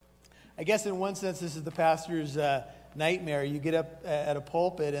I guess in one sense, this is the pastor's nightmare. You get up at a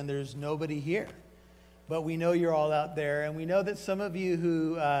pulpit and there's nobody here. But we know you're all out there, and we know that some of you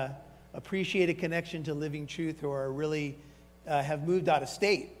who appreciate a connection to Living Truth, who are really have moved out of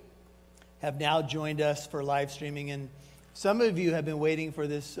state, have now joined us for live streaming. And some of you have been waiting for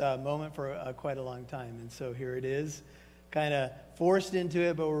this moment for quite a long time. And so here it is, kind of forced into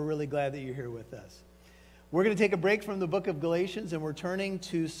it, but we're really glad that you're here with us. We're going to take a break from the book of Galatians, and we're turning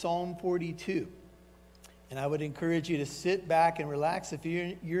to Psalm 42. And I would encourage you to sit back and relax. If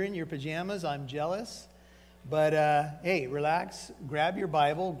you're in your pajamas, I'm jealous. But hey, relax, grab your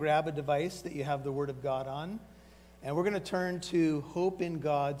Bible, grab a device that you have the Word of God on. And we're going to turn to Hope in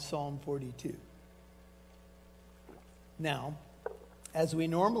God, Psalm 42. Now, as we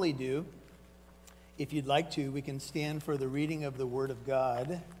normally do, if you'd like to, we can stand for the reading of the Word of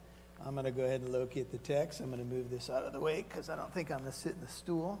God. I'm going to go ahead and locate the text. I'm going to move this out of the way because I don't think I'm going to sit in the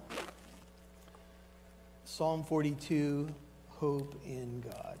stool. Psalm 42, Hope in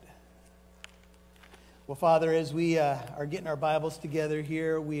God. Well, Father, as we are getting our Bibles together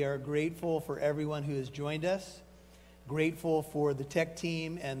here, we are grateful for everyone who has joined us, grateful for the tech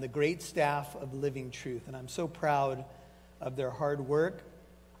team and the great staff of Living Truth. And I'm so proud of their hard work.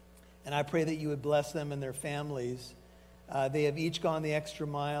 And I pray that you would bless them and their families. They have each gone the extra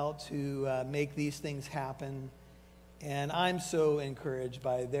mile to make these things happen. And I'm so encouraged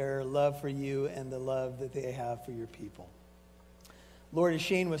by their love for you and the love that they have for your people. Lord, as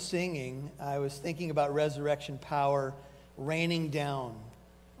Shane was singing, I was thinking about resurrection power raining down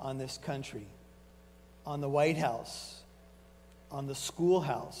on this country, on the White House, on the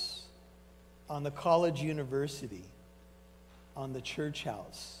schoolhouse, on the college university, on the church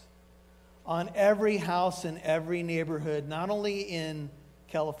house, on every house in every neighborhood, not only in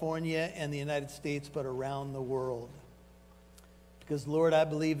California and the United States, but around the world. Because, Lord, I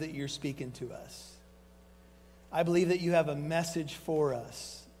believe that you're speaking to us. I believe that you have a message for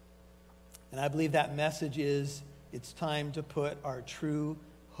us. And I believe that message is it's time to put our true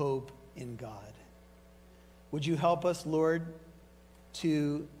hope in God. Would you help us, Lord,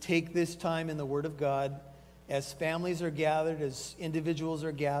 to take this time in the Word of God as families are gathered, as individuals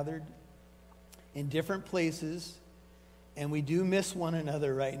are gathered in different places, and we do miss one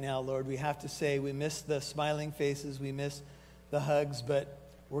another right now, Lord. We have to say we miss the smiling faces, we miss the hugs, but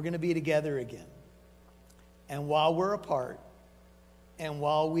we're going to be together again. And while we're apart, and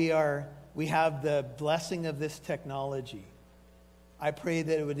while we have the blessing of this technology, I pray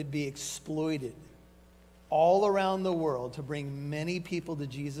that it would be exploited all around the world to bring many people to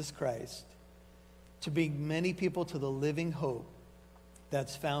Jesus Christ, to bring many people to the living hope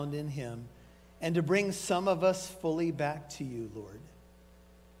that's found in him, and to bring some of us fully back to you, Lord.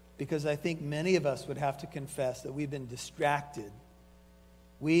 Because I think many of us would have to confess that we've been distracted.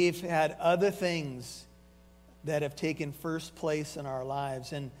 We've had other things that have taken first place in our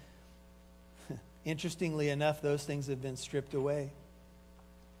lives. And interestingly enough, those things have been stripped away.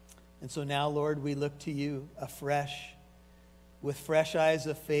 And so now, Lord, we look to you afresh, with fresh eyes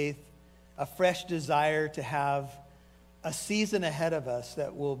of faith, a fresh desire to have a season ahead of us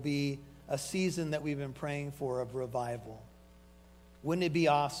that will be a season that we've been praying for of revival. Wouldn't it be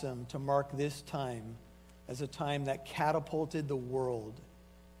awesome to mark this time as a time that catapulted the world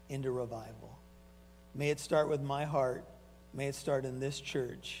into revival? May it start with my heart. May it start in this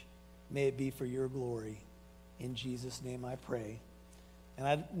church. May it be for your glory. In Jesus' name I pray. And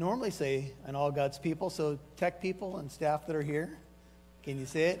I normally say, and all God's people, so tech people and staff that are here, can you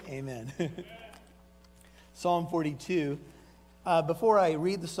say it? Amen. Psalm 42. Before I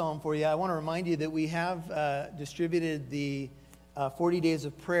read the psalm for you, I want to remind you that we have distributed the 40 days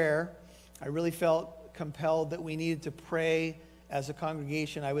of prayer. I really felt compelled that we needed to pray as a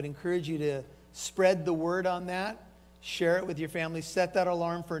congregation. I would encourage you to spread the word on that. Share it with your family. Set that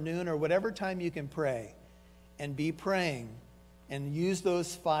alarm for noon or whatever time you can pray. And be praying. And use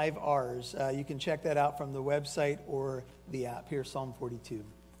those 5 R's. You can check that out from the website or the app. Here, Psalm 42.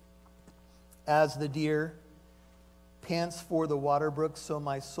 As the deer pants for the water brooks, so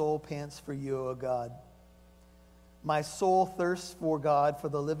my soul pants for you, O God. My soul thirsts for God, for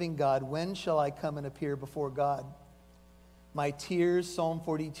the living God. When shall I come and appear before God? My tears, Psalm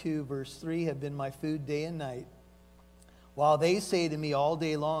 42, verse 3, have been my food day and night, while they say to me all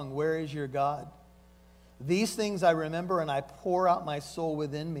day long, where is your God? These things I remember, and I pour out my soul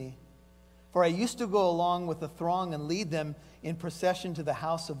within me. For I used to go along with the throng and lead them in procession to the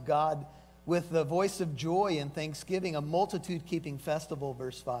house of God with the voice of joy and thanksgiving, a multitude keeping festival,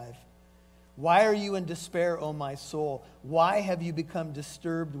 verse 5. Why are you in despair, O my soul? Why have you become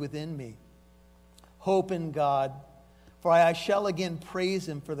disturbed within me? Hope in God, For I shall again praise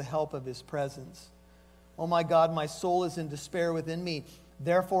him for the help of his presence. O my God, my soul is in despair within me.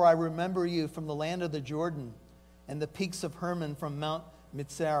 Therefore I remember you from the land of the Jordan and the peaks of Hermon from Mount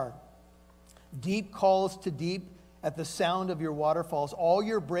Mitzar. Deep calls to deep at the sound of your waterfalls. All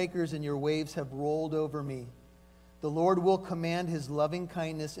your breakers and your waves have rolled over me. The Lord will command his loving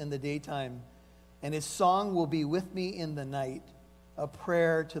kindness in the daytime, and his song will be with me in the night, a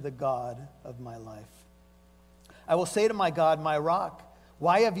prayer to the God of my life. I will say to my God, my rock,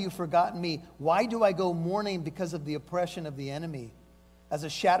 why have you forgotten me? Why do I go mourning because of the oppression of the enemy? As a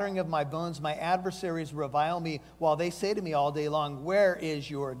shattering of my bones, my adversaries revile me, while they say to me all day long, where is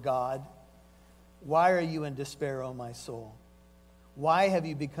your God? Why are you in despair, O my soul? Why have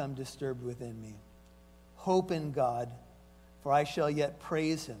you become disturbed within me? Hope in God, for I shall yet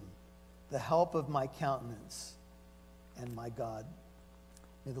praise him, the help of my countenance and my God.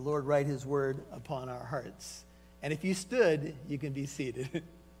 May the Lord write his word upon our hearts. And if you stood, you can be seated.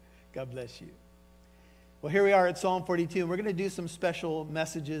 God bless you. Well, here we are at Psalm 42, and we're going to do some special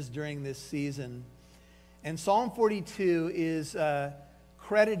messages during this season. And Psalm 42 is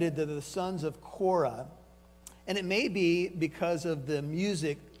credited to the sons of Korah, and it may be because of the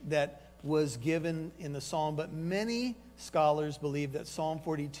music that was given in the psalm, but many scholars believe that Psalm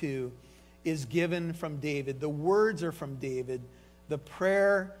 42 is given from David. The words are from David. The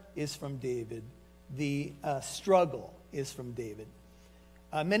prayer is from David. The struggle is from David.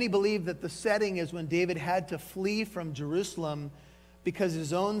 Many believe that the setting is when David had to flee from Jerusalem because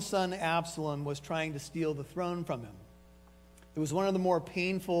his own son Absalom was trying to steal the throne from him. It was one of the more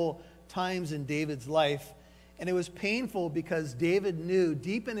painful times in David's life, and it was painful because David knew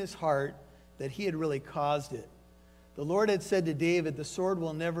deep in his heart that he had really caused it. The Lord had said to David, the sword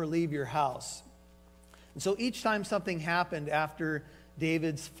will never leave your house. And so each time something happened after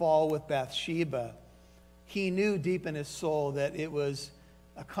David's fall with Bathsheba, he knew deep in his soul that it was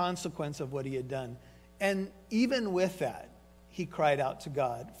a consequence of what he had done. And even with that, he cried out to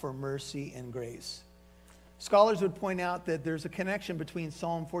God for mercy and grace. Scholars would point out that there's a connection between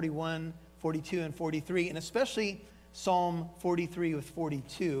Psalm 41, 42, and 43, and especially Psalm 43 with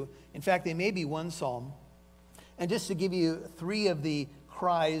 42. In fact, they may be one psalm. And just to give you three of the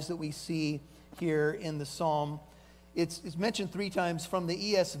cries that we see here in the psalm, it's mentioned three times. From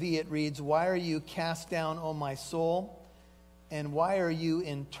the ESV, it reads, why are you cast down, O my soul? And why are you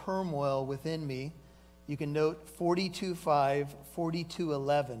in turmoil within me? You can note 42:5,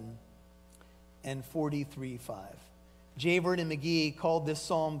 42:11, and 43:5. J. Vernon McGee called this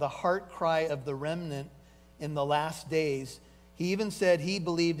psalm the heart cry of the remnant in the last days. He even said he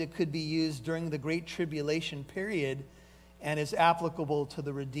believed it could be used during the Great Tribulation period and is applicable to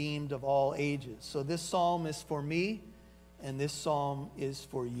the redeemed of all ages. So this psalm is for me, and this psalm is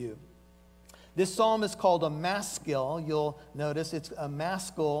for you. This psalm is called a maskil. You'll notice it's a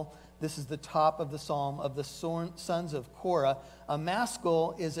maskil. This is the top of the psalm of the sons of Korah. A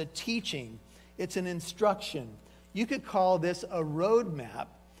maskil is a teaching. It's an instruction. You could call this a roadmap.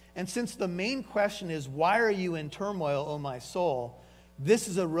 And since the main question is, why are you in turmoil, O my soul? This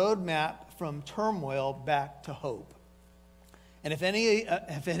is a roadmap from turmoil back to hope. And if at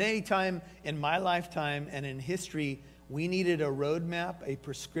any time in my lifetime and in history we needed a roadmap, a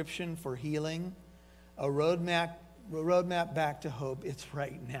prescription for healing, a roadmap back to hope, it's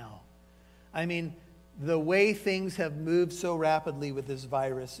right now. I mean, the way things have moved so rapidly with this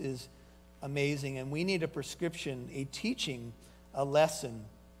virus is amazing, and we need a prescription, a teaching, a lesson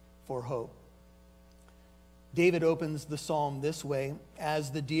for hope. David opens the psalm this way: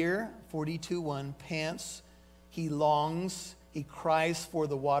 as the deer, 42:1, pants, he longs, he cries for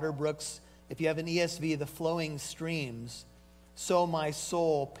the water brooks. If you have an ESV, the flowing streams. So my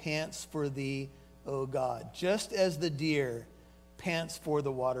soul pants for thee, O God. Just as the deer pants for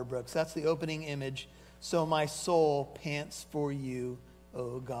the water brooks. That's the opening image. So my soul pants for you,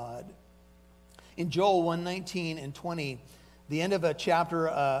 O God. In Joel 1:19 and 20, the end of a chapter,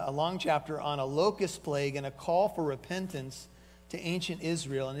 a long chapter on a locust plague and a call for repentance to ancient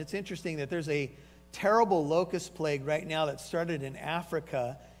Israel. And it's interesting that there's a terrible locust plague right now that started in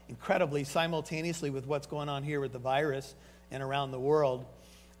Africa, incredibly simultaneously with what's going on here with the virus and around the world.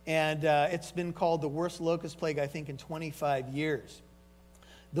 And it's been called the worst locust plague, I think, in 25 years.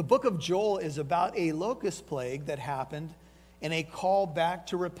 The book of Joel is about a locust plague that happened and a call back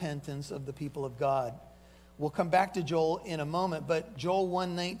to repentance of the people of God. We'll come back to Joel in a moment, but Joel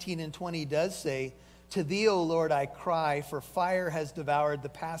 1:19 and 20 does say, to thee, O Lord, I cry, for fire has devoured the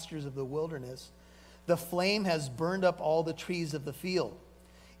pastures of the wilderness. The flame has burned up all the trees of the field.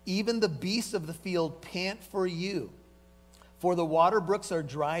 Even the beasts of the field pant for you. For the water brooks are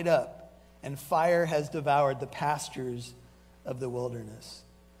dried up, and fire has devoured the pastures of the wilderness.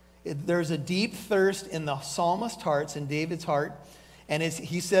 There's a deep thirst in the psalmist's hearts, in David's heart, and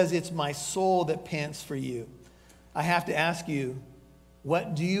he says, it's my soul that pants for you. I have to ask you,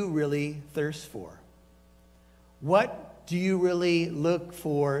 what do you really thirst for? What do you really look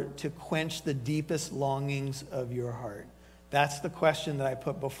for to quench the deepest longings of your heart? That's the question that I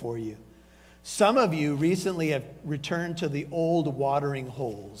put before you. Some of you recently have returned to the old watering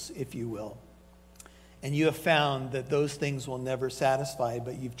holes, if you will. And you have found that those things will never satisfy,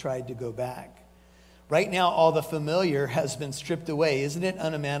 but you've tried to go back. Right now, all the familiar has been stripped away. Isn't it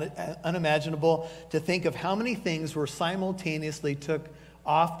unimaginable to think of how many things were simultaneously took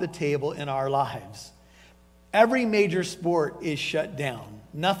off the table in our lives? Every major sport is shut down.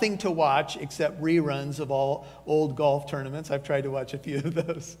 Nothing to watch except reruns of all old golf tournaments. I've tried to watch a few of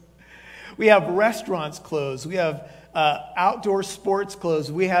those. We have restaurants closed. We have outdoor sports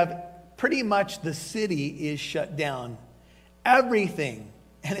closed. We have pretty much the city is shut down. Everything,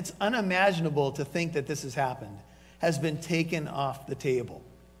 and it's unimaginable to think that this has happened, has been taken off the table.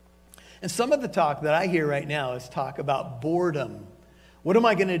 And some of the talk that I hear right now is talk about boredom. What am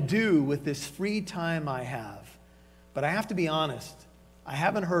I going to do with this free time I have? But I have to be honest, I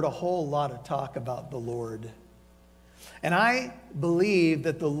haven't heard a whole lot of talk about the Lord. And I believe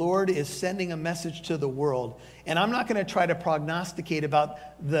that the Lord is sending a message to the world. And I'm not going to try to prognosticate about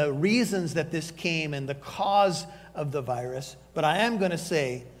the reasons that this came and the cause of the virus, but I am going to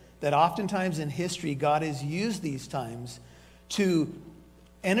say that oftentimes in history, God has used these times to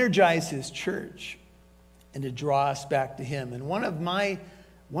energize his church and to draw us back to him. And one of my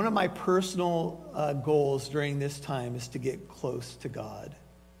personal goals during this time is to get close to God.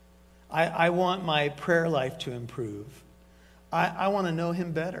 I want my prayer life to improve. I want to know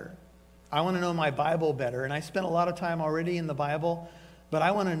him better. I want to know my Bible better. And I spent a lot of time already in the Bible, but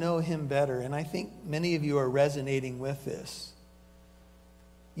I want to know him better. And I think many of you are resonating with this.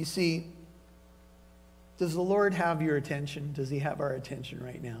 You see, does the Lord have your attention? Does he have our attention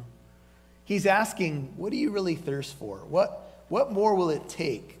right now? He's asking, what do you really thirst for? What more will it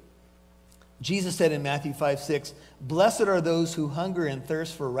take? Jesus said in Matthew 5:6, "Blessed are those who hunger and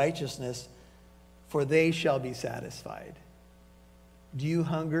thirst for righteousness, for they shall be satisfied." Do you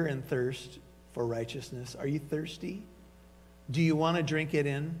hunger and thirst for righteousness? Are you thirsty? Do you want to drink it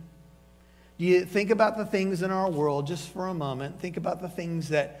in? Do you think about the things in our world just for a moment? Think about the things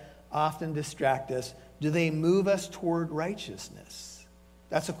that often distract us. Do they move us toward righteousness?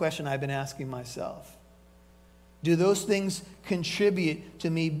 That's a question I've been asking myself. Do those things contribute to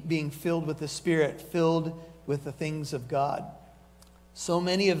me being filled with the Spirit, filled with the things of God? So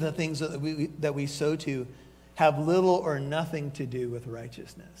many of the things that we sow to have little or nothing to do with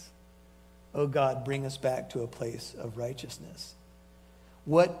righteousness. Oh God, bring us back to a place of righteousness.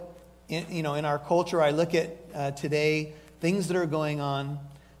 In our culture, I look at today, things that are going on,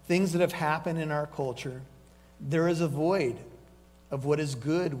 things that have happened in our culture. There is a void of what is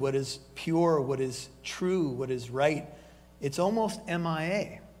good, what is pure, what is true, what is right. It's almost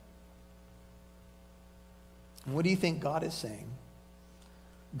MIA. And what do you think God is saying?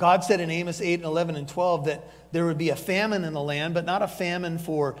 God said in Amos 8 and 11 and 12 that there would be a famine in the land, but not a famine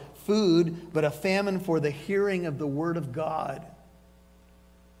for food, but a famine for the hearing of the word of God.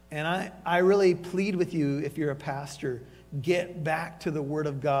 And I really plead with you, if you're a pastor, get back to the word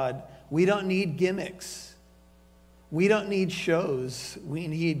of God. We don't need gimmicks. We don't need shows. We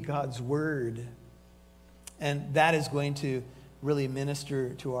need God's word. And that is going to really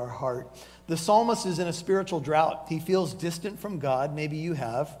minister to our heart. The psalmist is in a spiritual drought. He feels distant from God. Maybe you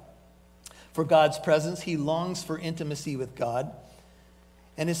have. For God's presence, he longs for intimacy with God.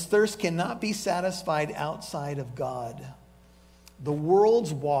 And his thirst cannot be satisfied outside of God. The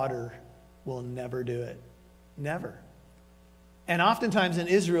world's water will never do it. Never. And oftentimes in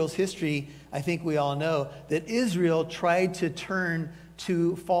Israel's history, I think we all know that Israel tried to turn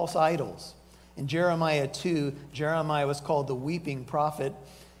to false idols. In Jeremiah 2, Jeremiah was called the weeping prophet.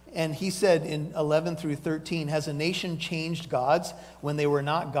 And he said in 11 through 13, "Has a nation changed gods when they were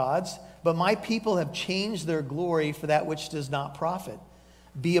not gods? But my people have changed their glory for that which does not profit.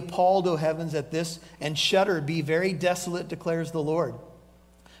 Be appalled, O heavens, at this, and shudder, be very desolate, declares the Lord.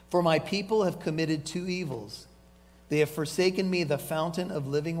 For my people have committed two evils. They have forsaken me, the fountain of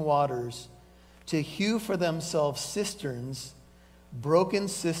living waters, to hew for themselves cisterns, broken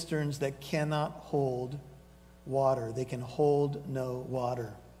cisterns that cannot hold water." They can hold no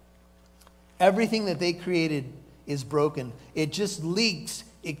water. Everything that they created is broken. It just leaks.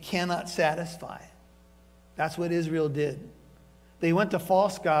 It cannot satisfy. That's what Israel did. They went to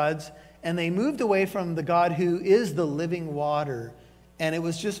false gods, and they moved away from the God who is the living water, and it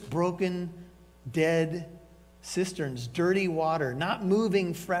was just broken, dead cisterns, dirty water, not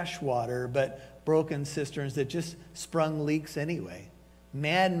moving fresh water, but broken cisterns that just sprung leaks anyway.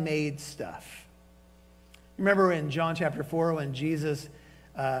 Man-made stuff. Remember in John chapter 4 when Jesus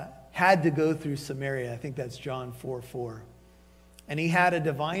had to go through Samaria? I think that's John 4:4. And he had a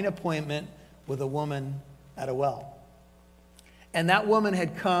divine appointment with a woman at a well. And that woman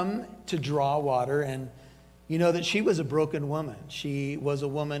had come to draw water, and you know that she was a broken woman. She was a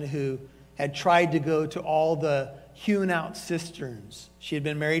woman who had tried to go to all the hewn out cisterns. She had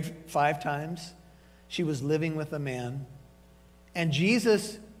been married 5 times. She was living with a man. And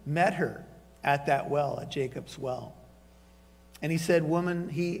Jesus met her at that well, at Jacob's well. And he said, woman,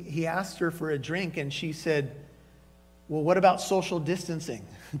 he asked her for a drink, and she said, well, what about social distancing?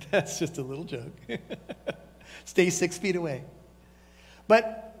 That's just a little joke. Stay 6 feet away.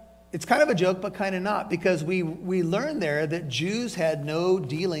 But it's kind of a joke, but kind of not, because we learn there that Jews had no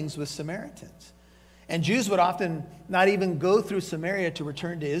dealings with Samaritans. And Jews would often not even go through Samaria to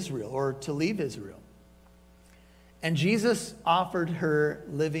return to Israel or to leave Israel. And Jesus offered her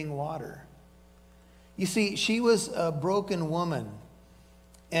living water. You see, she was a broken woman,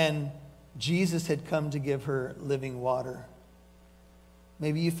 and Jesus had come to give her living water.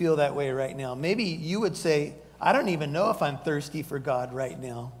 Maybe you feel that way right now. Maybe you would say, I don't even know if I'm thirsty for God right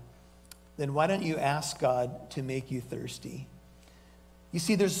now. Then why don't you ask God to make you thirsty? You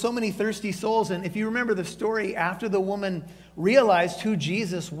see, there's so many thirsty souls, and if you remember the story, after the woman realized who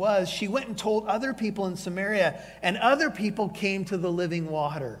Jesus was, she went and told other people in Samaria, and other people came to the living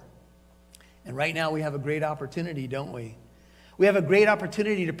water. And right now we have a great opportunity, don't we? We have a great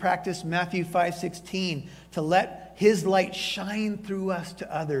opportunity to practice Matthew 5:16, to let his light shine through us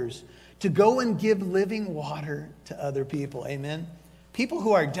to others, to go and give living water to other people. Amen? People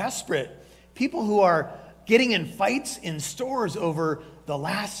who are desperate, people who are getting in fights in stores over the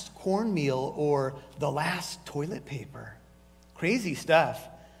last cornmeal or the last toilet paper. Crazy stuff.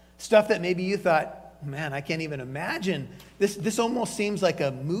 Stuff that maybe you thought, man, I can't even imagine. This almost seems like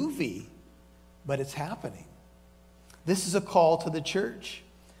a movie, but it's happening. This is a call to the church.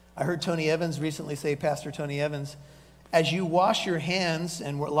 I heard Tony Evans recently say, Pastor Tony Evans, as you wash your hands,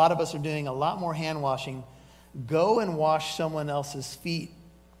 and a lot of us are doing a lot more hand washing, go and wash someone else's feet.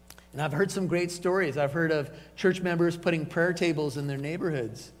 And I've heard some great stories. I've heard of church members putting prayer tables in their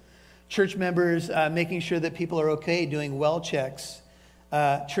neighborhoods. Church members making sure that people are okay, doing well checks.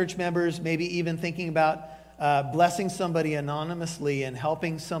 Church members maybe even thinking about blessing somebody anonymously and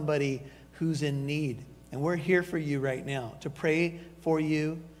helping somebody who's in need. And we're here for you right now to pray for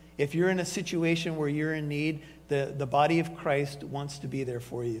you. If you're in a situation where you're in need, the body of Christ wants to be there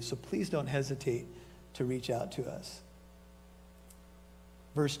for you. So please don't hesitate to reach out to us.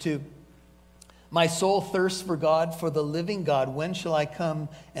 Verse 2, my soul thirsts for God, for the living God. When shall I come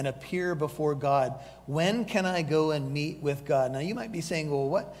and appear before God? When can I go and meet with God? Now you might be saying, well,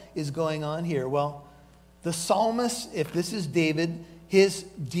 what is going on here? Well, the psalmist, if this is David, his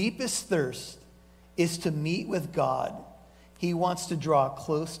deepest thirst is to meet with God. He wants to draw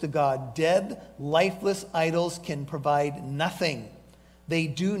close to God. Dead, lifeless idols can provide nothing. They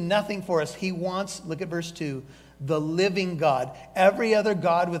do nothing for us. He wants, look at verse 2, the living God. Every other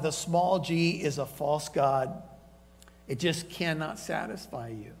God with a small g is a false god. It just cannot satisfy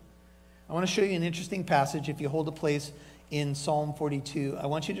you. I want to show you an interesting passage. If you hold a place in Psalm 42, I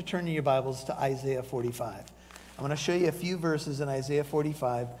want you to turn in your Bibles to Isaiah 45. I want to show you a few verses in Isaiah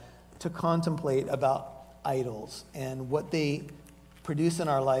 45 to contemplate about idols and what they produce in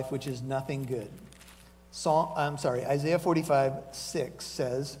our life, which is nothing good. Isaiah 45:6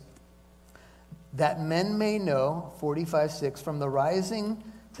 says, that men may know, 45:6, from the rising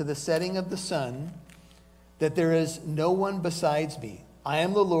to the setting of the sun, that there is no one besides me. I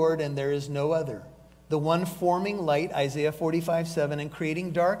am the Lord, and there is no other. The one forming light, Isaiah 45:7, and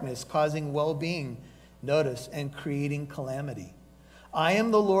creating darkness, causing well-being, notice, and creating calamity. I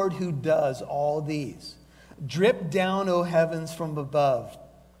am the Lord who does all these. Drip down, O heavens, from above.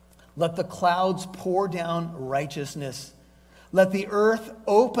 Let the clouds pour down righteousness. Let the earth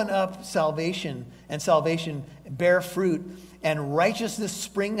open up salvation, and salvation bear fruit, and righteousness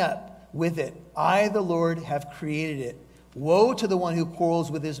spring up with it. I, the Lord, have created it. Woe to the one who quarrels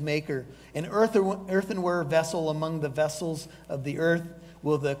with his maker. An earthenware vessel among the vessels of the earth.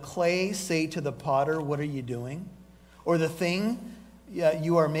 Will the clay say to the potter, what are you doing? Or the thing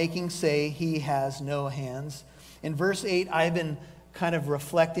you are making say, he has no hands? In verse 8, I've been kind of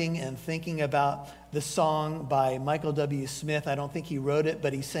reflecting and thinking about the song by Michael W. Smith. I don't think he wrote it,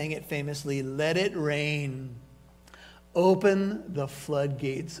 but he sang it famously. Let it rain. Open the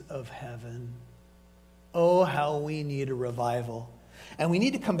floodgates of heaven. Oh, how we need a revival. And we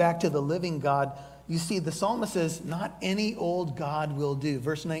need to come back to the living God. You see, the psalmist says, not any old God will do.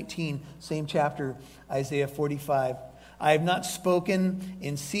 Verse 19, same chapter, Isaiah 45. I have not spoken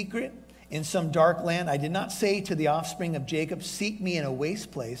in secret in some dark land. I did not say to the offspring of Jacob, seek me in a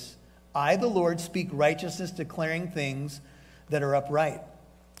waste place. I, the Lord, speak righteousness, declaring things that are upright.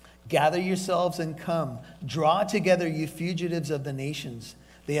 Gather yourselves and come. Draw together, you fugitives of the nations.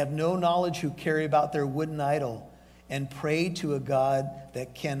 They have no knowledge who carry about their wooden idol and pray to a God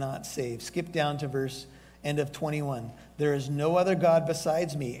that cannot save. Skip down to end of 21. There is no other God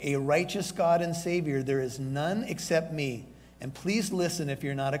besides me, a righteous God and Savior. There is none except me. And please listen if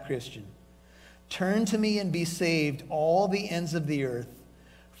you're not a Christian. Turn to me and be saved, all the ends of the earth,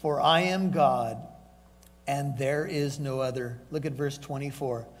 for I am God and there is no other. Look at verse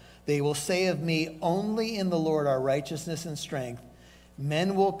 24. They will say of me, only in the Lord are righteousness and strength.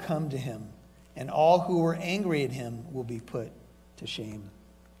 Men will come to him, and all who were angry at him will be put to shame.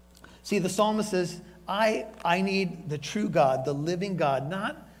 See, the psalmist says, I need the true God, the living God,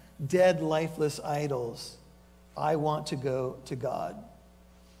 not dead, lifeless idols. I want to go to God.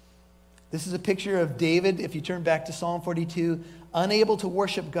 This is a picture of David, if you turn back to Psalm 42, unable to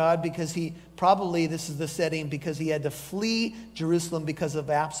worship God because this is the setting, because he had to flee Jerusalem because of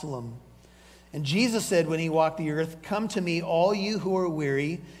Absalom. And Jesus said when he walked the earth, come to me, all you who are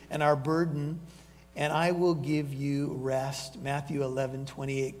weary and are burdened, and I will give you rest. Matthew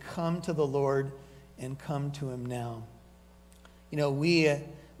 11:28. Come to the Lord and come to him now. You know, we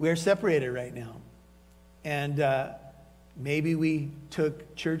are separated right now. And maybe we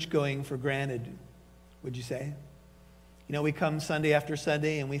took church going for granted, would you say? You know, we come Sunday after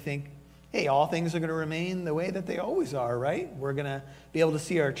Sunday and we think, hey, all things are going to remain the way that they always are, right? We're going to be able to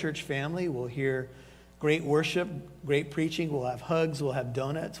see our church family. We'll hear great worship, great preaching. We'll have hugs. We'll have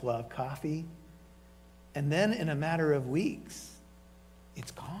donuts. We'll have coffee. And then in a matter of weeks,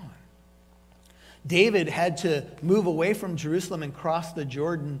 it's gone. David had to move away from Jerusalem and cross the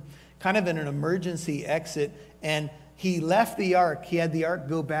Jordan, kind of in an emergency exit. And he left the ark. He had the ark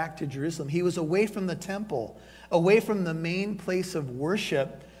go back to Jerusalem. He was away from the temple, away from the main place of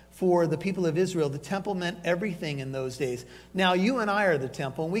worship for the people of Israel. The temple meant everything in those days. Now, you and I are the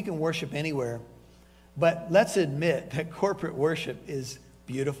temple, and we can worship anywhere. But let's admit that corporate worship is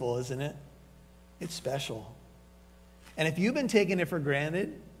beautiful, isn't it? It's special. And if you've been taking it for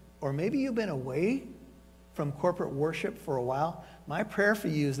granted, or maybe you've been away from corporate worship for a while, my prayer for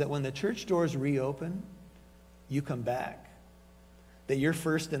you is that when the church doors reopen, you come back. That you're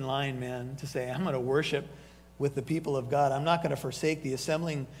first in line, man, to say, I'm going to worship with the people of God. I'm not going to forsake the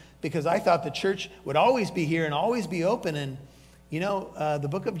assembling, because I thought the church would always be here and always be open. And, you know, the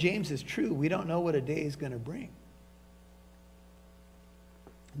book of James is true. We don't know what a day is going to bring.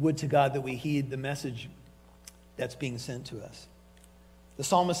 Would to God that we heed the message that's being sent to us. The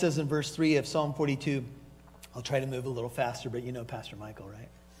psalmist says in verse 3 of Psalm 42, I'll try to move a little faster, but you know Pastor Michael, right?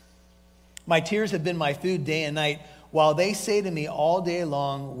 My tears have been my food day and night, while they say to me all day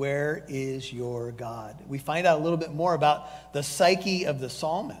long, where is your God? We find out a little bit more about the psyche of the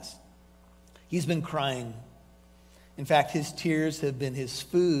psalmist. He's been crying. In fact, his tears have been his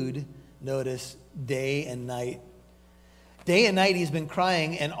food, notice, day and night. Day and night he's been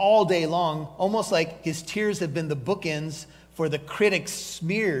crying, and all day long, almost like his tears have been the bookends for the critics'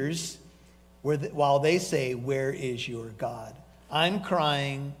 smears, while they say, where is your God? I'm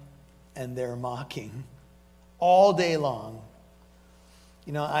crying, and they're mocking all day long.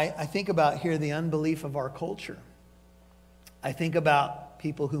 You know, I think about here the unbelief of our culture. I think about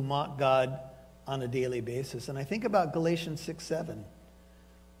people who mock God on a daily basis. And I think about Galatians 6:7,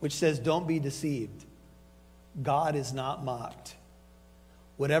 which says, don't be deceived. God is not mocked.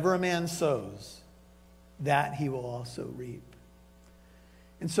 Whatever a man sows, that he will also reap.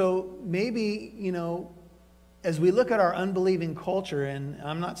 And so maybe, you know, as we look at our unbelieving culture, and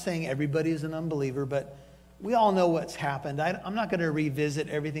I'm not saying everybody is an unbeliever, but we all know what's happened. I'm not going to revisit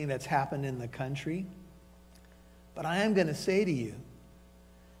everything that's happened in the country. But I am going to say to you,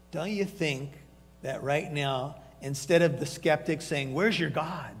 don't you think that right now, instead of the skeptics saying, where's your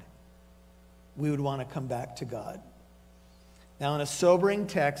God? We would want to come back to God. Now, in a sobering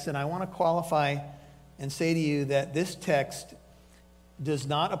text, and I want to qualify and say to you that this text does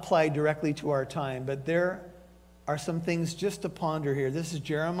not apply directly to our time, but there are some things just to ponder here. This is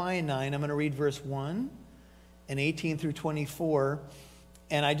Jeremiah 9. I'm going to read verse 1 and 18 through 24.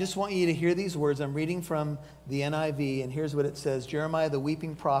 And I just want you to hear these words. I'm reading from the NIV, and here's what it says. Jeremiah, the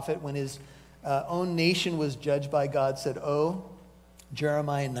weeping prophet, when his own nation was judged by God, said, Oh,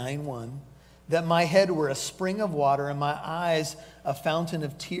 Jeremiah 9:1, that my head were a spring of water and my eyes a fountain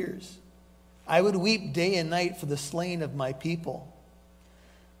of tears. I would weep day and night for the slain of my people,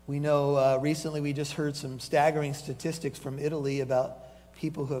 We know recently we just heard some staggering statistics from Italy about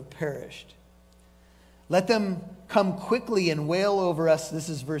people who have perished. Let them come quickly and wail over us, this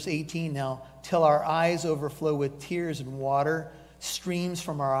is verse 18 now, till our eyes overflow with tears and water streams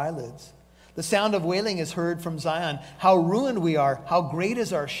from our eyelids. The sound of wailing is heard from Zion. How ruined we are. How great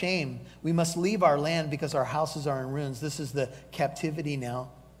is our shame. We must leave our land because our houses are in ruins. This is the captivity now.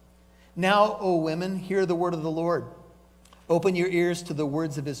 Now, O women, hear the word of the Lord. Open your ears to the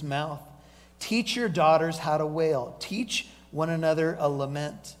words of his mouth. Teach your daughters how to wail. Teach one another a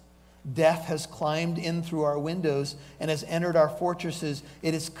lament. Death has climbed in through our windows and has entered our fortresses.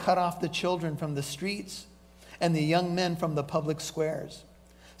 It has cut off the children from the streets and the young men from the public squares.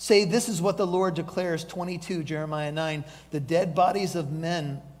 Say, this is what the Lord declares, 22, Jeremiah 9. The dead bodies of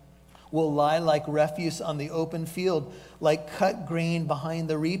men will lie like refuse on the open field, like cut grain behind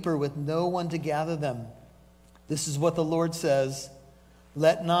the reaper with no one to gather them. This is what the Lord says.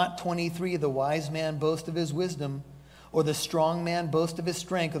 Let not, 23, the wise man boast of his wisdom, or the strong man boast of his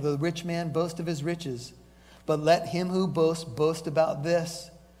strength, or the rich man boast of his riches. But let him who boasts boast about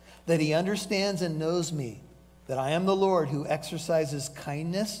this, that he understands and knows me, that I am the Lord who exercises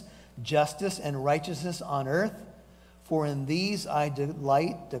kindness, justice, and righteousness on earth. For in these I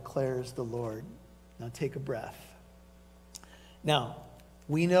delight, declares the Lord. Now take a breath. Now,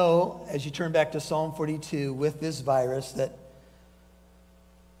 we know, as you turn back to Psalm 42, with this virus, that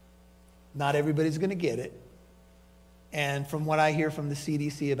not everybody's going to get it. And from what I hear from the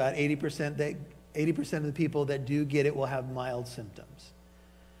CDC, about 80% of the people that do get it will have mild symptoms.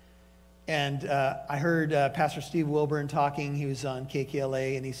 And I heard Pastor Steve Wilburn talking. He was on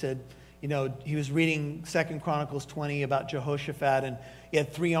KKLA, and he said, you know, he was reading 2 Chronicles 20 about Jehoshaphat, and he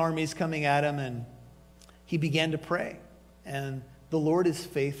had 3 armies coming at him, and he began to pray. And the Lord is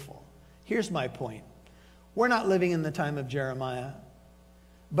faithful. Here's my point. We're not living in the time of Jeremiah,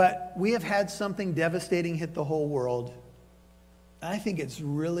 but we have had something devastating hit the whole world. And I think it's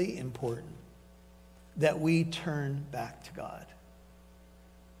really important that we turn back to God.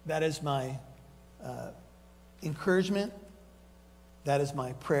 That is my encouragement. That is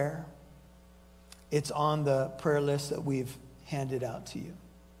my prayer. It's on the prayer list that we've handed out to you.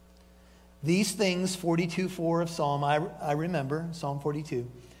 These things, 42:4 of Psalm, I remember, Psalm 42.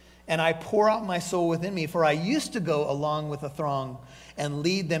 And I pour out my soul within me, for I used to go along with a throng and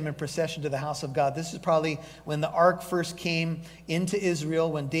lead them in procession to the house of God. This is probably when the ark first came into Israel,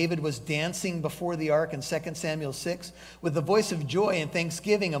 when David was dancing before the ark in 2 Samuel 6, with the voice of joy and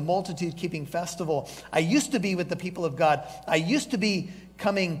thanksgiving, a multitude keeping festival. I used to be with the people of God. I used to be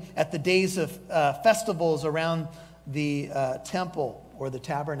coming at the days of festivals around the temple or the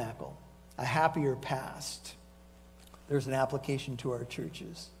tabernacle. A happier past. There's an application to our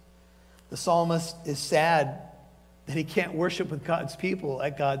churches. The psalmist is sad that he can't worship with God's people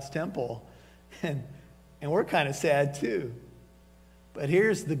at God's temple. And we're kind of sad too. But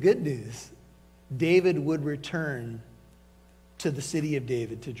here's the good news. David would return to the city of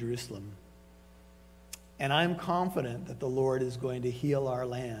David, to Jerusalem. And I'm confident that the Lord is going to heal our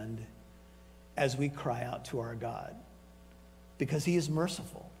land as we cry out to our God, because he is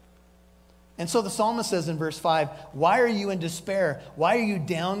merciful. And so the psalmist says in verse 5, why are you in despair? Why are you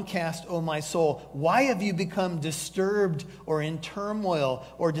downcast, O my soul? Why have you become disturbed or in turmoil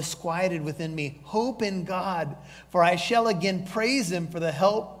or disquieted within me? Hope in God, for I shall again praise him for the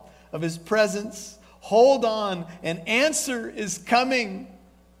help of his presence. Hold on, an answer is coming.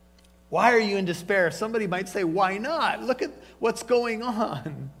 Why are you in despair? Somebody might say, why not? Look at what's going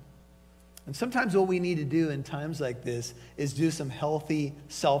on. And sometimes what we need to do in times like this is do some healthy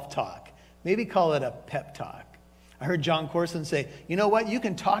self-talk. Maybe call it a pep talk. I heard John Corson say, you know what? You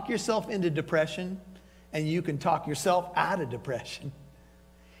can talk yourself into depression, and you can talk yourself out of depression.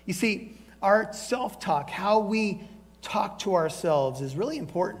 You see, our self-talk, how we talk to ourselves, is really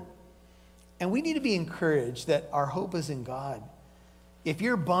important. And we need to be encouraged that our hope is in God. If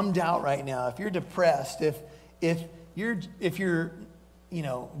you're bummed out right now, if you're depressed, if you're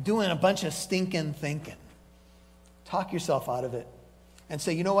doing a bunch of stinking thinking, talk yourself out of it. And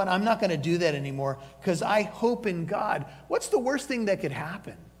say, you know what, I'm not going to do that anymore because I hope in God. What's the worst thing that could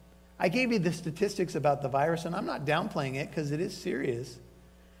happen? I gave you the statistics about the virus, and I'm not downplaying it because it is serious.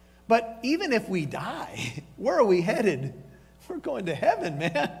 But even if we die, where are we headed? We're going to heaven,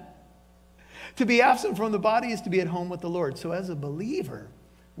 man. To be absent from the body is to be at home with the Lord. So as a believer,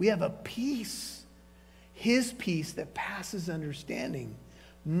 we have a peace, his peace that passes understanding.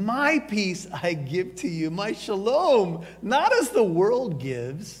 My peace I give to you, my shalom, not as the world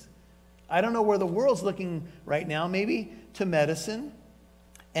gives. I don't know where the world's looking right now, maybe to medicine.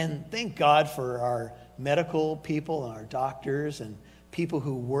 And thank God for our medical people and our doctors and people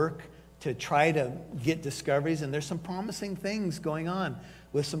who work to try to get discoveries, and there's some promising things going on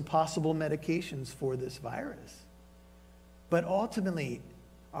with some possible medications for this virus. But ultimately,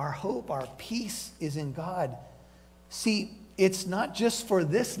 our hope, our peace is in God. See, it's not just for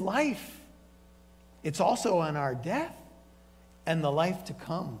this life. It's also on our death and the life to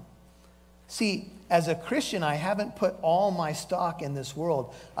come. See, as a Christian, I haven't put all my stock in this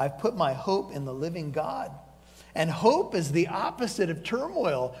world. I've put my hope in the living God. And hope is the opposite of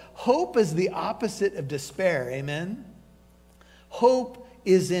turmoil. Hope is the opposite of despair. Amen? Hope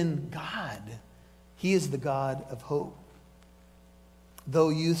is in God. He is the God of hope. Though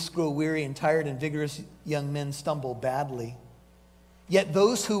youths grow weary and tired and vigorous young men stumble badly, yet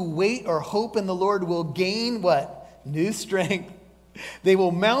those who wait or hope in the Lord will gain what? New strength. They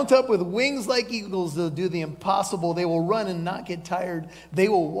will mount up with wings like eagles. They'll do the impossible. They will run and not get tired. They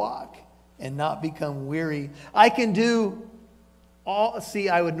will walk and not become weary. I can do all, see,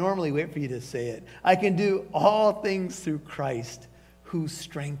 I would normally wait for you to say it. I can do all things through Christ who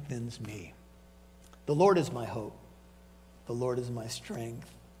strengthens me. The Lord is my hope. The Lord is my strength.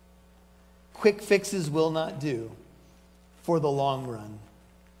 Quick fixes will not do for the long run.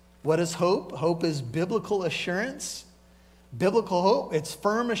 What is hope? Hope is biblical assurance. Biblical hope, it's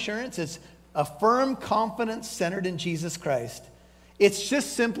firm assurance. It's a firm confidence centered in Jesus Christ. It's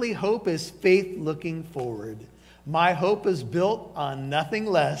just simply hope is faith looking forward. My hope is built on nothing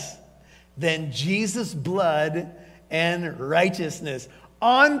less than Jesus' blood and righteousness.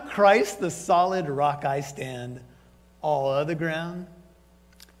 On Christ, the solid rock I stand. All other ground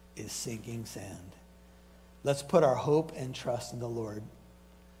is sinking sand. Let's put our hope and trust in the Lord.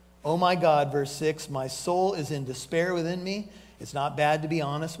 Oh my God, verse 6, my soul is in despair within me. It's not bad to be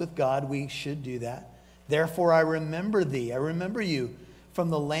honest with God. We should do that. Therefore I remember thee. I remember you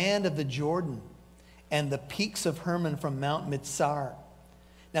from the land of the Jordan and the peaks of Hermon from Mount Mitzar.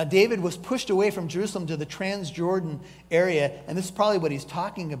 Now David was pushed away from Jerusalem to the Transjordan area, and this is probably what he's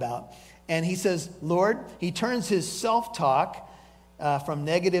talking about. And he says, Lord, he turns his self-talk from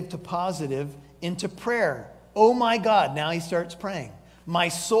negative to positive into prayer. Oh my God, now he starts praying. My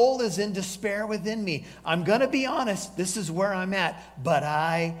soul is in despair within me. I'm going to be honest, this is where I'm at, but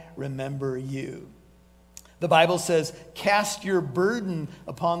I remember you. The Bible says, cast your burden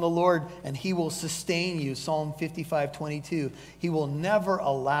upon the Lord and he will sustain you. Psalm 55:22. He will never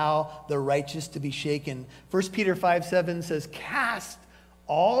allow the righteous to be shaken. 1 Peter 5:7 says, cast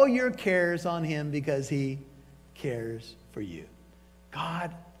all your cares on him because he cares for you.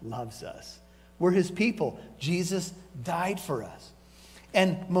 God loves us. We're his people. Jesus died for us.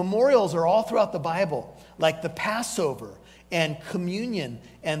 And memorials are all throughout the Bible, like the Passover and communion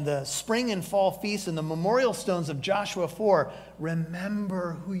and the spring and fall feasts and the memorial stones of Joshua 4.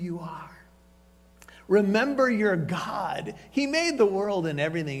 Remember who you are. Remember your God. He made the world and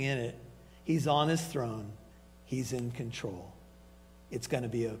everything in it. He's on his throne. He's in control. It's going to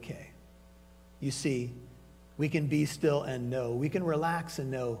be okay. You see, we can be still and know. We can relax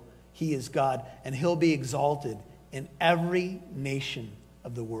and know he is God, and he'll be exalted in every nation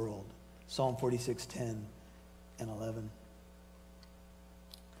of the world. Psalm 46:10 and 11.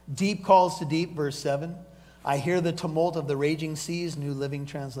 Deep calls to deep, verse 7. I hear the tumult of the raging seas, New Living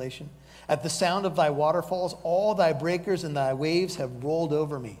Translation. At the sound of thy waterfalls, all thy breakers and thy waves have rolled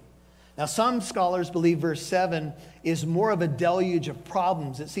over me. Now, some scholars believe verse 7 is more of a deluge of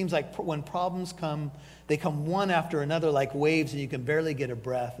problems. It seems like when problems come, they come one after another like waves, and you can barely get a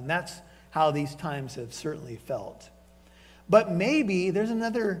breath. And that's how these times have certainly felt. But maybe there's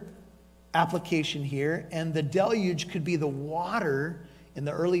another application here, and the deluge could be the water in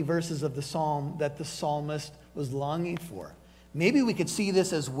the early verses of the psalm that the psalmist was longing for. Maybe we could see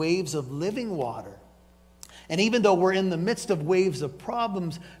this as waves of living water. And even though we're in the midst of waves of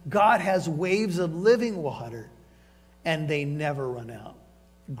problems, God has waves of living water, and they never run out.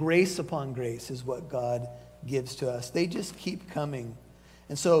 Grace upon grace is what God gives to us. They just keep coming.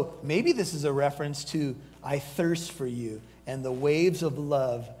 And so maybe this is a reference to I thirst for you, and the waves of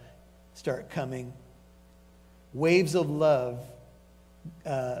love start coming. Waves of love,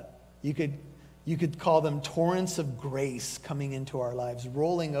 you could call them torrents of grace coming into our lives,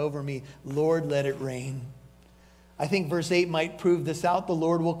 rolling over me. Lord, let it rain. I think verse 8 might prove this out. The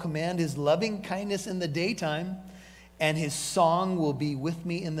Lord will command his loving kindness in the daytime, and his song will be with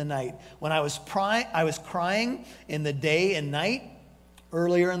me in the night. When I was crying in the day and night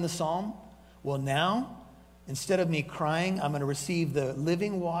earlier in the psalm. Well, now, instead of me crying, I'm going to receive the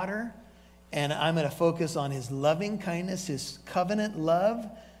living water, and I'm going to focus on his loving kindness, his covenant love,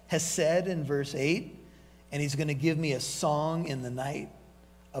 hesed in verse 8, and he's going to give me a song in the night,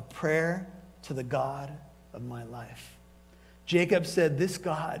 a prayer to the God of my life. Jacob said, this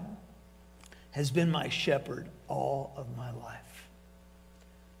God has been my shepherd all of my life.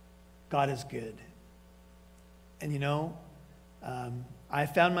 God is good. And you know, I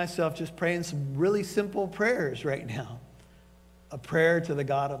found myself just praying some really simple prayers right now. A prayer to the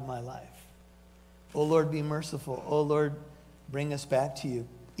God of my life. Oh Lord, be merciful. Oh Lord, bring us back to you.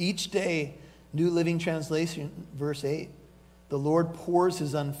 Each day, New Living Translation, verse 8. The Lord pours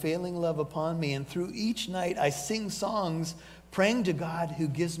his unfailing love upon me, and through each night I sing songs praying to God who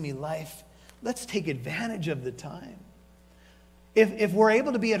gives me life. Let's take advantage of the time. If we're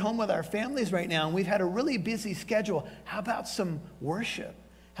able to be at home with our families right now and we've had a really busy schedule, how about some worship?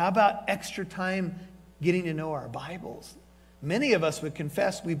 How about extra time getting to know our Bibles? Many of us would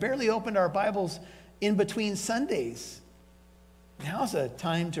confess we barely opened our Bibles in between Sundays. Now's a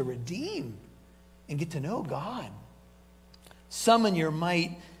time to redeem and get to know God. Summon your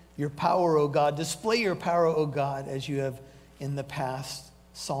might, your power, O God. Display your power, O God, as you have in the past.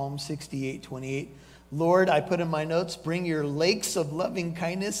 Psalm 68:28. Lord, I put in my notes, bring your lakes of loving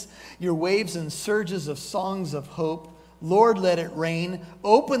kindness, your waves and surges of songs of hope. Lord, let it rain.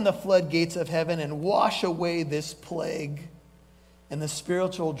 Open the floodgates of heaven and wash away this plague and the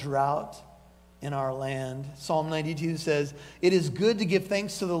spiritual drought in our land. Psalm 92 says, it is good to give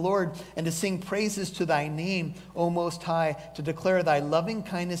thanks to the Lord and to sing praises to thy name, O Most High, to declare thy loving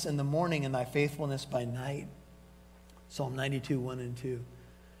kindness in the morning and thy faithfulness by night. Psalm 92, 1 and 2.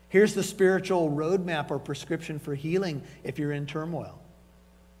 Here's the spiritual roadmap or prescription for healing if you're in turmoil.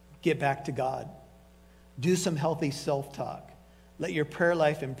 Get back to God. Do some healthy self-talk. Let your prayer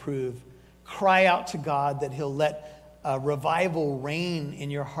life improve. Cry out to God that he'll let revival reign in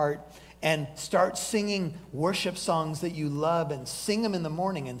your heart, and start singing worship songs that you love, and sing them in the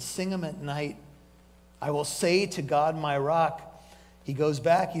morning and sing them at night. I will say to God, my rock. He goes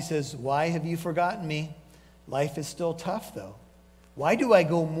back, he says, why have you forgotten me? Life is still tough though. Why do I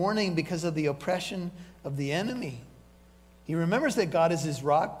go mourning because of the oppression of the enemy? He remembers that God is his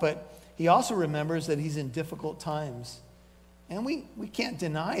rock, but he also remembers that he's in difficult times. And we can't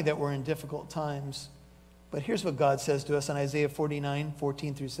deny that we're in difficult times. But here's what God says to us in Isaiah 49,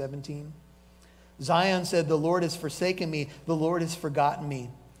 14 through 17. Zion said, the Lord has forsaken me. The Lord has forgotten me.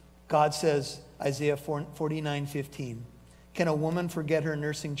 God says, Isaiah 49, 15. Can a woman forget her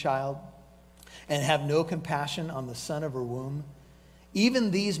nursing child and have no compassion on the son of her womb?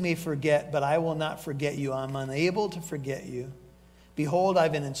 Even these may forget, but I will not forget you. I'm unable to forget you. Behold,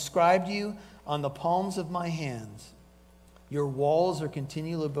 I've inscribed you on the palms of my hands. Your walls are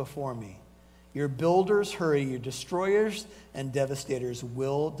continually before me. Your builders hurry, your destroyers and devastators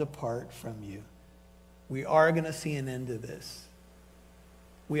will depart from you. We are going to see an end to this.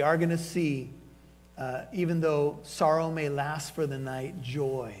 We are going to see, even though sorrow may last for the night,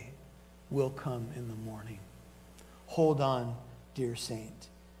 joy will come in the morning. Hold on, dear saint.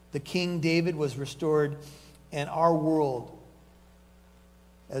 The King David was restored, and our world,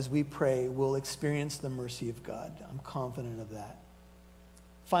 as we pray, will experience the mercy of God. I'm confident of that.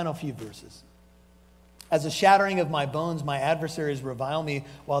 Final few verses. As a shattering of my bones, my adversaries revile me,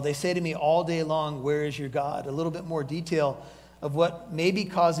 while they say to me all day long, where is your God? A little bit more detail of what may be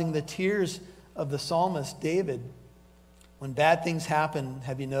causing the tears of the psalmist David. When bad things happen,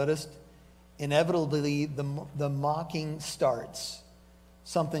 have you noticed? Inevitably, the mocking starts.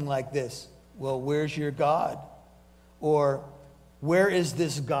 Something like this. Well, where's your God? Or, where is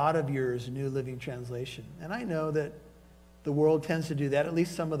this God of yours? New Living Translation. And I know that the world tends to do that, at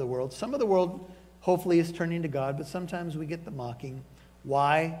least some of the world. Some of the world hopefully is turning to God, but sometimes we get the mocking.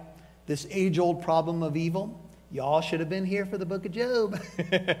 Why? This age-old problem of evil. Y'all should have been here for the book of Job.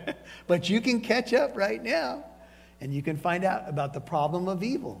 But you can catch up right now, and you can find out about the problem of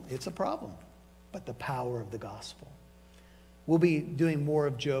evil. It's a problem, but the power of the gospel. We'll be doing more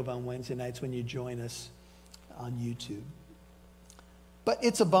of Job on Wednesday nights when you join us on YouTube. But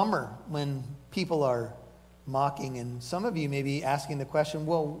it's a bummer when people are mocking, and some of you may be asking the question,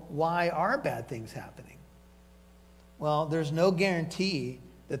 well, why are bad things happening? Well, there's no guarantee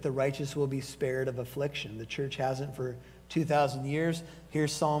that the righteous will be spared of affliction. The church hasn't for 2,000 years.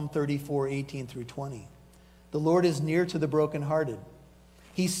 Here's Psalm 34, 18 through 20. The Lord is near to the brokenhearted.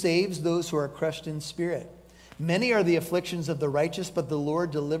 He saves those who are crushed in spirit. Many are the afflictions of the righteous, but the Lord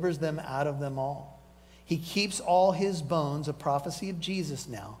delivers them out of them all. He keeps all his bones, a prophecy of Jesus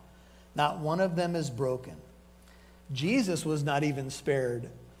now. Not one of them is broken. Jesus was not even spared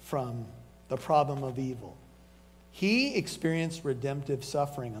from the problem of evil. He experienced redemptive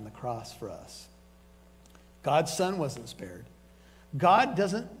suffering on the cross for us. God's Son wasn't spared. God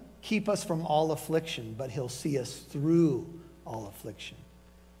doesn't keep us from all affliction, but he'll see us through all affliction.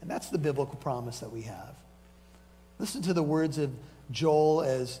 And that's the biblical promise that we have. Listen to the words of Joel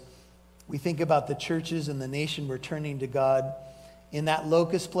as we think about the churches and the nation returning to God. In that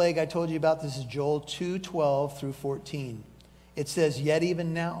locust plague I told you about, this is Joel 2:12 through 14. It says, "Yet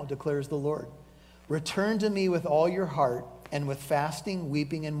even now, declares the Lord, return to me with all your heart and with fasting,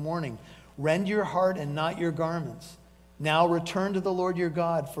 weeping, and mourning. Rend your heart and not your garments. Now return to the Lord your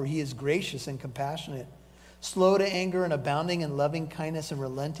God, for he is gracious and compassionate, slow to anger and abounding in loving kindness and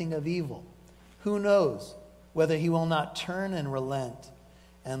relenting of evil. Who knows whether he will not turn and relent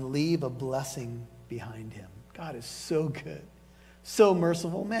and leave a blessing behind him?" God is so good, so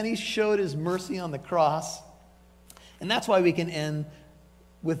merciful. Man, he showed his mercy on the cross. And that's why we can end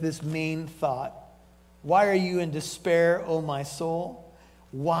with this main thought. Why are you in despair, O my soul?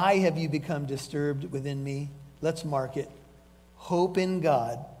 Why have you become disturbed within me? Let's mark it. Hope in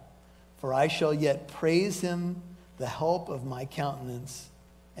God, for I shall yet praise him, the help of my countenance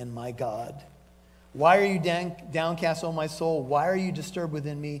and my God. Why are you downcast, O my soul? Why are you disturbed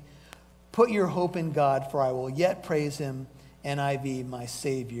within me? Put your hope in God, for I will yet praise him, NIV, my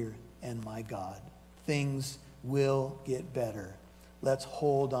Savior and my God. Things will get better. Let's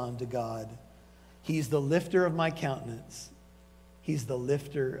hold on to God. He's the lifter of my countenance. He's the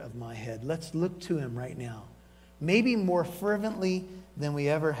lifter of my head. Let's look to him right now, maybe more fervently than we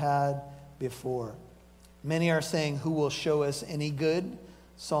ever had before. Many are saying, who will show us any good?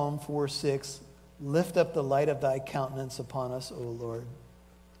 Psalm 4:6, lift up the light of thy countenance upon us, O Lord.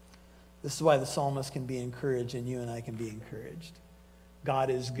 This is why the psalmist can be encouraged and you and I can be encouraged.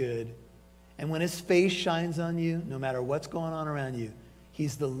 God is good. And when his face shines on you, no matter what's going on around you,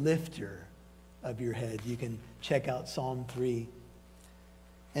 he's the lifter of your head. You can check out Psalm 3.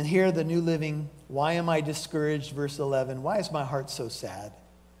 And here, the New Living, why am I discouraged? Verse 11, why is my heart so sad?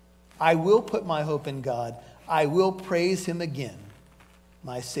 I will put my hope in God. I will praise him again,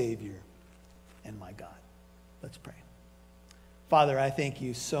 my Savior and my God. Let's pray. Father, I thank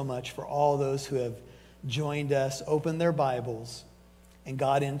you so much for all those who have joined us, opened their Bibles, and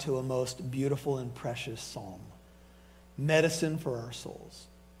got into a most beautiful and precious psalm. Medicine for our souls.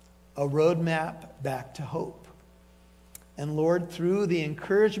 A roadmap back to hope. And Lord, through the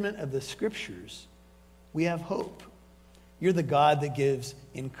encouragement of the scriptures, we have hope. You're the God that gives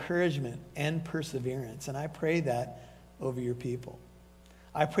encouragement and perseverance. And I pray that over your people.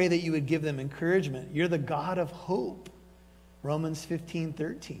 I pray that you would give them encouragement. You're the God of hope. Romans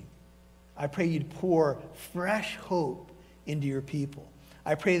 15:13. I pray you'd pour fresh hope into your people.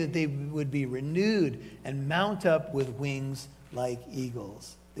 I pray that they would be renewed and mount up with wings like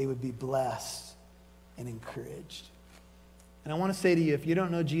eagles. They would be blessed and encouraged. And I want to say to you, if you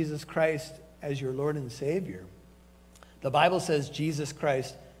don't know Jesus Christ as your Lord and Savior, the Bible says Jesus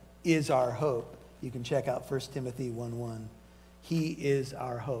Christ is our hope. You can check out 1 Timothy 1:1. He is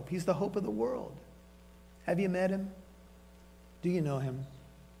our hope. He's the hope of the world. Have you met him? Do you know him?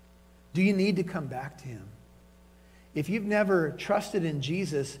 Do you need to come back to him? If you've never trusted in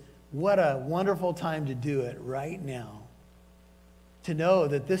Jesus, what a wonderful time to do it right now. To know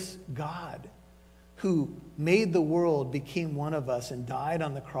that this God who made the world became one of us and died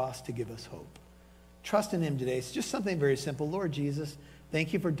on the cross to give us hope. Trust in him today. It's just something very simple. Lord Jesus,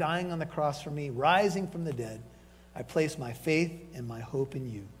 thank you for dying on the cross for me, rising from the dead. I place my faith and my hope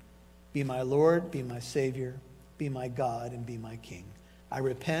in you. Be my Lord, be my Savior, be my God, and be my King. I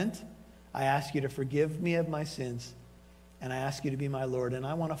repent. I ask you to forgive me of my sins, and I ask you to be my Lord, and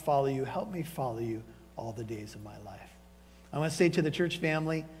I want to follow you. Help me follow you all the days of my life. I want to say to the church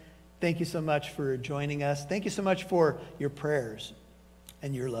family, thank you so much for joining us. Thank you so much for your prayers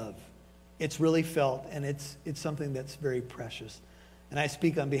and your love. It's really felt, and it's something that's very precious. And I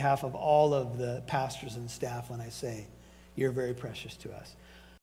speak on behalf of all of the pastors and staff when I say you're very precious to us.